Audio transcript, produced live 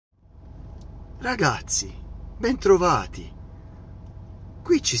Ragazzi, bentrovati.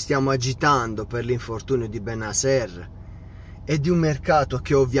 Qui ci stiamo agitando per l'infortunio di Bennacer e di un mercato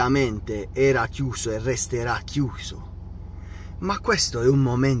che ovviamente era chiuso e resterà chiuso. Ma questo è un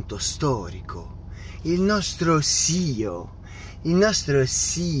momento storico. Il nostro CEO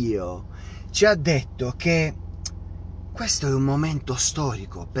ci ha detto che questo è un momento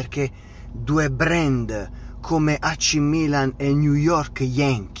storico perché due brand come AC Milan e New York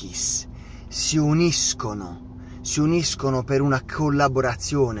Yankees si uniscono per una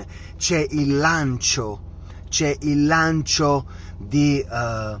collaborazione. C'è il lancio di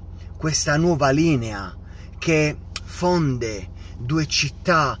questa nuova linea che fonde due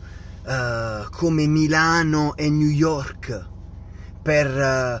città come Milano e New York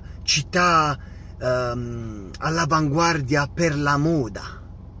per città all'avanguardia per la moda.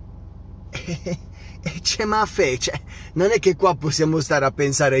 E c'è maffe, non è che qua possiamo stare a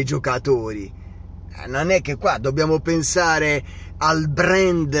pensare ai giocatori, non è che qua dobbiamo pensare al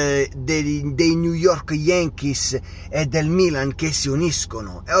brand dei New York Yankees e del Milan che si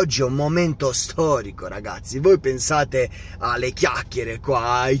uniscono. E oggi è un momento storico, ragazzi. Voi pensate alle chiacchiere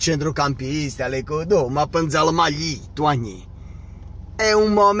qua, ai centrocampisti, alle cose, ma pensate alla maglito, è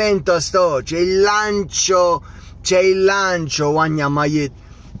un momento storico, c'è il lancio, il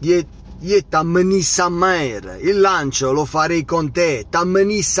lancio lo farei con te,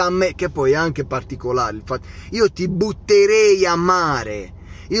 che poi è anche particolare. Infatti, io ti butterei a mare,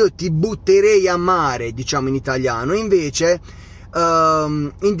 diciamo in italiano, invece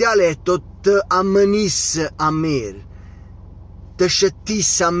in dialetto te ammenis a mer, te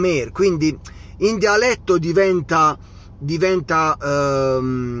scettis a mer, quindi in dialetto diventa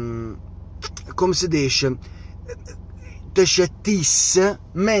come si dice, te scettis,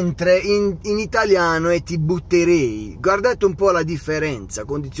 mentre in italiano è ti butterei. Guardate un po' la differenza,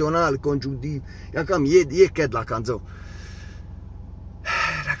 condizionale, congiuntivo, e che è la canzone.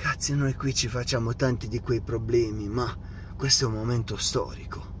 Ragazzi, noi qui ci facciamo tanti di quei problemi, ma questo è un momento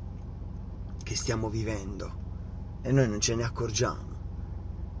storico che stiamo vivendo e noi non ce ne accorgiamo.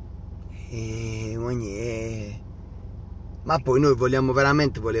 Ma poi noi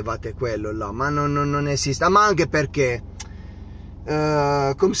volevate quello là, ma non esiste. Ma anche perché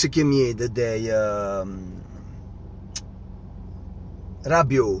come si chiama dei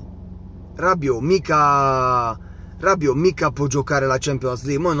Rabiot mica può giocare la Champions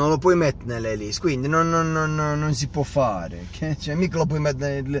League, ma non lo puoi mettere nelle liste, quindi non si può fare, cioè, mica lo puoi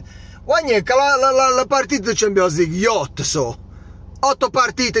mettere nelle... la partita di Champions League 8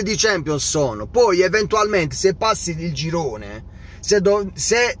 partite di Champions sono, poi eventualmente se passi il girone, se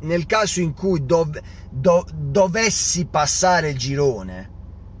nel caso in cui dovessi passare il girone,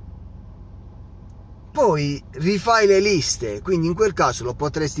 poi rifai le liste, quindi in quel caso lo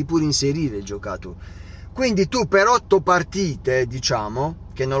potresti pure inserire il giocatore. Quindi tu per 8 partite, diciamo,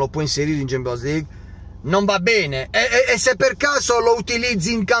 che non lo puoi inserire in Champions League, non va bene. E se per caso lo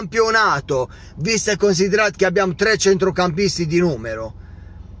utilizzi in campionato, visto e considerato che abbiamo 3 centrocampisti di numero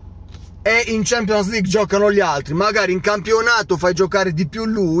e in Champions League giocano gli altri, magari in campionato fai giocare di più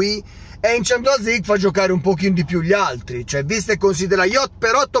lui e in Champions League fai giocare un pochino di più gli altri, cioè visto e considerato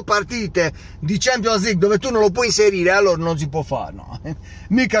per 8 partite di Champions League dove tu non lo puoi inserire, allora non si può fare, no?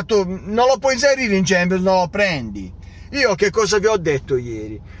 Mica tu non lo puoi inserire in Champions, non lo prendi. Io che cosa vi ho detto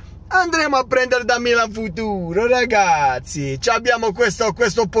ieri? Andremo a prendere da Milan futuro, ragazzi. Abbiamo questa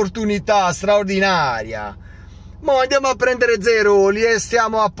opportunità straordinaria. Ma andiamo a prendere Zeroli e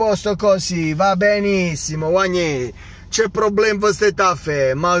stiamo a posto così. Va benissimo, guagnè. C'è problema queste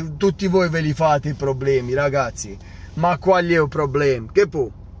taffe, ma tutti voi ve li fate i problemi, ragazzi. Ma qual è il problema? Che può?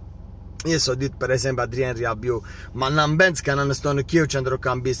 Io so detto per esempio Adrien Rabiot, ma non penso che non sto anch'io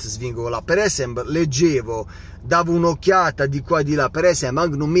centrocampista svincola. Per esempio leggevo, davo un'occhiata di qua e di là, per esempio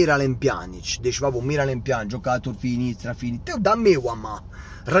anche un Miralem Pjanic, diceva un Miralem Pjanic, giocatore finito, da me ma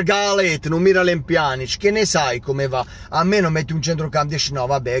regalete un Miralem Pjanic, che ne sai come va? A me non metti un centrocampista, dici no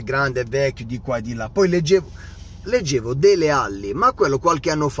vabbè è grande, è vecchio, di qua e di là. Poi leggevo Dele Alli, ma quello qualche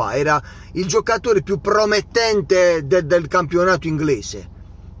anno fa era il giocatore più promettente del campionato inglese.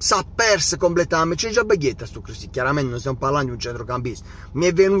 S'ha perso completamente, c'è già Baglietta sto così, chiaramente non stiamo parlando di un centrocampista, mi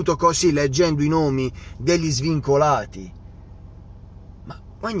è venuto così leggendo i nomi degli svincolati.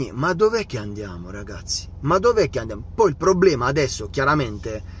 Ma dov'è che andiamo, ragazzi? Ma dov'è che andiamo? Poi il problema adesso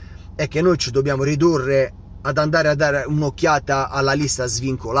chiaramente è che noi ci dobbiamo ridurre ad andare a dare un'occhiata alla lista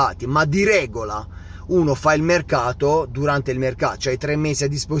svincolati, ma di regola uno fa il mercato, durante il mercato, c'hai 3 mesi a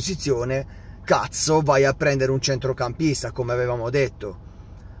disposizione, cazzo vai a prendere un centrocampista come avevamo detto.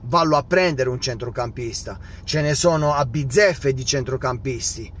 Vallo a prendere un centrocampista, ce ne sono a bizzeffe di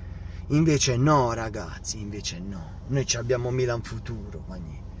centrocampisti Invece no, ragazzi, invece no. Noi ci abbiamo Milan futuro,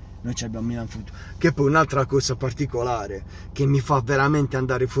 noi ci abbiamo Milan futuro. Che poi un'altra cosa particolare che mi fa veramente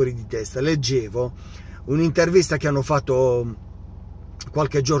andare fuori di testa. Leggevo un'intervista che hanno fatto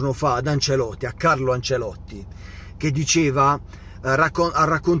qualche giorno fa ad Ancelotti, a Carlo Ancelotti, che diceva, ha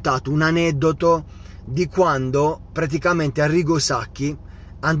raccontato un aneddoto di quando praticamente Arrigo Sacchi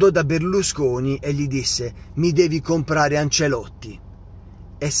andò da Berlusconi e gli disse: mi devi comprare Ancelotti,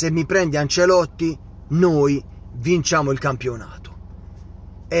 e se mi prendi Ancelotti noi vinciamo il campionato.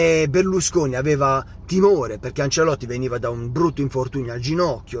 E Berlusconi aveva timore perché Ancelotti veniva da un brutto infortunio al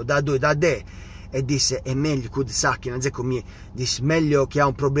ginocchio, da de, e disse: è meglio che Sacchi, disse meglio che ha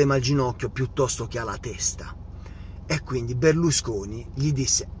un problema al ginocchio piuttosto che alla testa. E quindi Berlusconi gli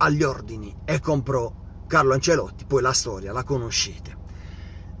disse agli ordini e comprò Carlo Ancelotti. Poi la storia la conoscete.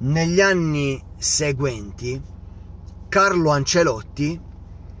 Negli anni seguenti Carlo Ancelotti,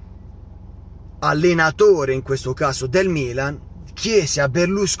 allenatore in questo caso del Milan, chiese a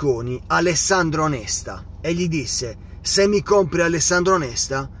Berlusconi Alessandro Nesta e gli disse: se mi compri Alessandro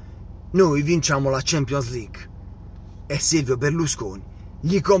Nesta noi vinciamo la Champions League. E Silvio Berlusconi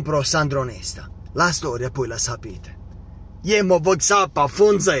gli comprò Sandro Nesta. La storia poi la sapete. Iemo WhatsApp a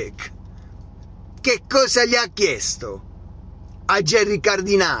Fonseca. Che cosa gli ha chiesto? A Gerry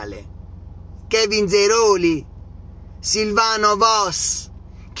Cardinale, Kevin Zeroli, Silvano Voss.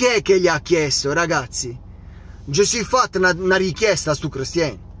 Chi è che gli ha chiesto, ragazzi? Già si è fatta una richiesta su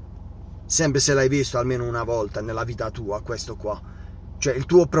Cristiano. Sempre se l'hai visto almeno una volta nella vita tua, questo qua. Cioè il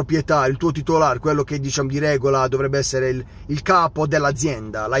tuo proprietario, il tuo titolare, quello che diciamo di regola dovrebbe essere il capo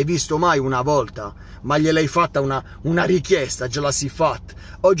dell'azienda. L'hai visto mai una volta? Ma gliel'hai fatta una richiesta, già la si fatta.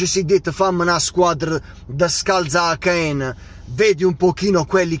 Oggi si dice fammi una squadra da scalza a Caen. Vedi un pochino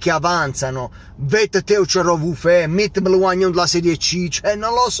quelli che avanzano. Vedi te c'è Rovufè, mettimelo guagnando la serie C. Cioè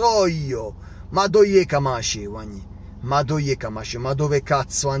non lo so io. Ma dove Kamashi, guagni? Ma dove Kamashi? Ma dove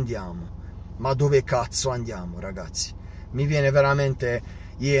cazzo andiamo? Ma dove cazzo andiamo, ragazzi? Mi viene veramente,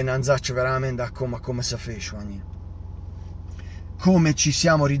 io non so veramente a come si fece, guagni. Come ci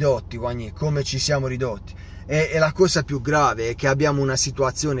siamo ridotti, guagni, come ci siamo ridotti. E la cosa più grave è che abbiamo una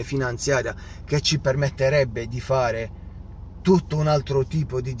situazione finanziaria che ci permetterebbe di fare tutto un altro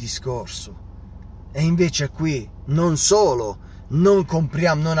tipo di discorso. E invece qui non solo non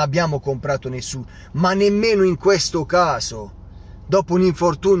abbiamo comprato nessuno, ma nemmeno in questo caso, dopo un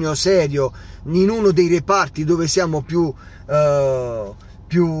infortunio serio in uno dei reparti dove siamo più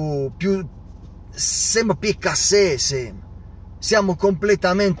siamo più cassese, siamo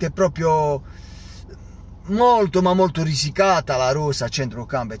completamente proprio molto ma molto risicata la rosa,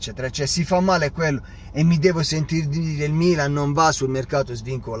 centrocampo eccetera, cioè si fa male quello. E mi devo sentire dire il Milan non va sul mercato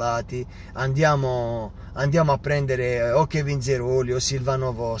svincolati, andiamo a prendere o Kevin Zeroli o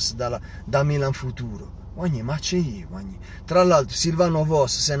Silvano Voss da Milan futuro. Ogni, ma c'è io, ogni. Tra l'altro Silvano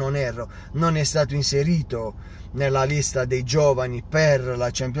Voss, se non erro, non è stato inserito nella lista dei giovani per la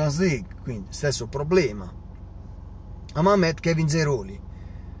Champions League, quindi stesso problema. A Mamet Kevin Zeroli,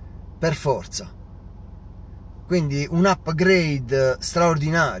 per forza. Quindi un upgrade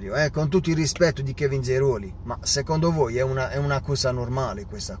straordinario, con tutto il rispetto di Kevin Zeroli. Ma secondo voi è una cosa normale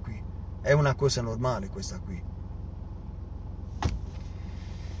questa qui? È una cosa normale questa qui?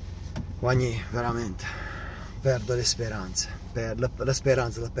 Guagni, veramente, perdo le speranze. La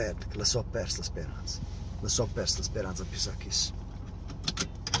speranza la perdo, la so persa la speranza. La so persa la speranza più sa chi.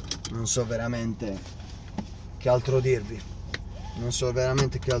 Non so veramente che altro dirvi. Non so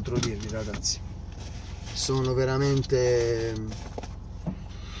veramente che altro dirvi, ragazzi. Sono veramente...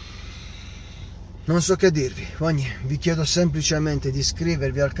 non so che dirvi. Vi chiedo semplicemente di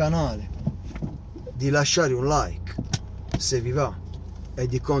iscrivervi al canale, di lasciare un like se vi va e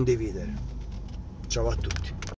di condividere. Ciao a tutti.